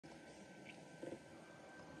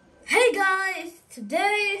Hey guys,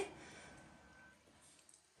 today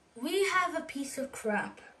we have a piece of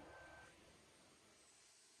crap.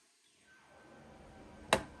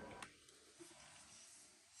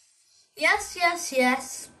 Yes.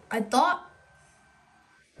 I thought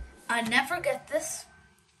I'd never get this,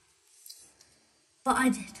 but I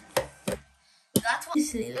did. That's why you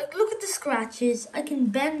see, look at the scratches. I can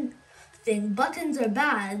bend things. Buttons are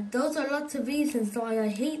bad. Those are lots of reasons why I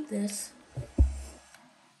hate this.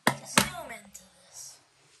 Zoom into this.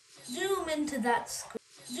 Zoom into that screen.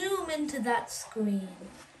 Zoom into that screen.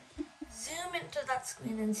 Zoom into that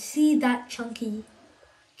screen and see that chunky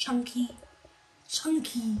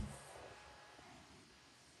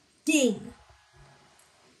thing.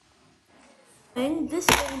 In this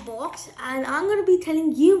thing box, and I'm going to be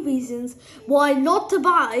telling you reasons why not to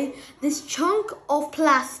buy this chunk of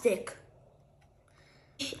plastic.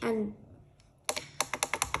 And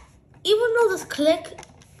even though this click,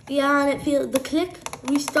 yeah, and it feels the click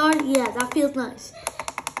restart, yeah, that feels nice.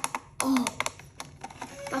 Oh,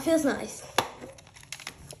 that feels nice.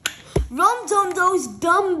 Runs on those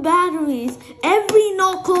dumb batteries every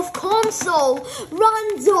knockoff console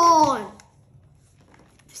runs on.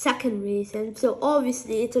 Second reason, so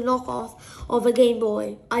obviously it's a knockoff of a Game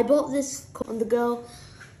Boy. I bought this on the go,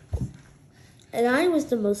 and I was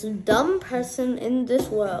the most dumb person in this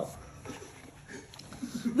world.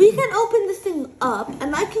 We can open this thing up,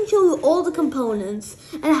 and I can show you all the components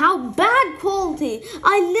and how bad quality.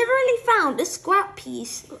 I literally found a scrap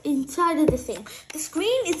piece inside of this thing. The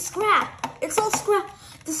screen is scrap. It's all scrap.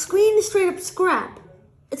 The screen is straight up scrap.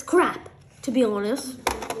 It's crap, to be honest.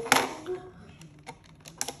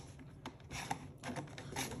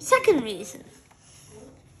 Second reason.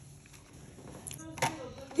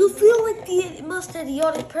 You feel like the most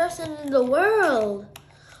idiotic person in the world.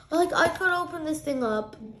 Like, I could open this thing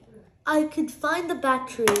up. I could find the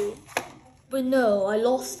battery. But no, I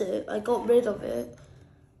lost it. I got rid of it.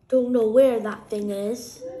 Don't know where that thing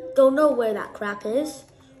is. Don't know where that crap is.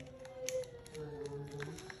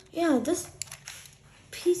 Yeah, this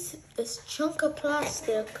chunk of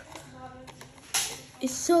plastic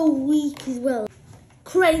is so weak as well.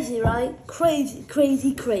 Crazy, right? Crazy.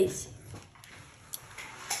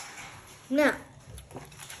 Now,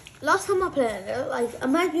 last time I played it, like,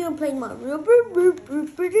 imagine I'm playing Mario.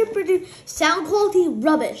 Sound quality,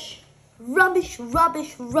 rubbish. Rubbish.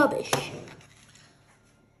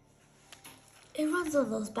 It runs on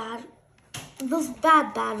those bad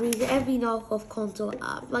batteries every knockoff console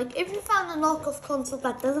have. Like, if you found a knockoff console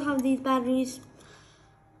that doesn't have these batteries,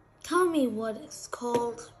 tell me what it's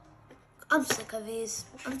called. I'm sick of these.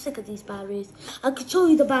 I'm sick of these batteries. I could show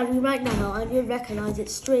you the battery right now and you'd recognize it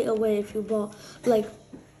straight away if you bought like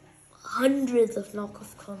hundreds of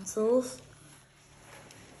knockoff consoles.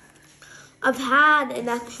 I've had an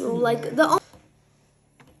actual, like, all of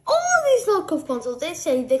these knockoff consoles, they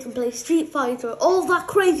say they can play Street Fighter, all that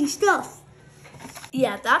crazy stuff.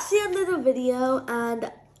 Yeah, that's the end of the video,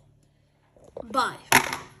 and bye.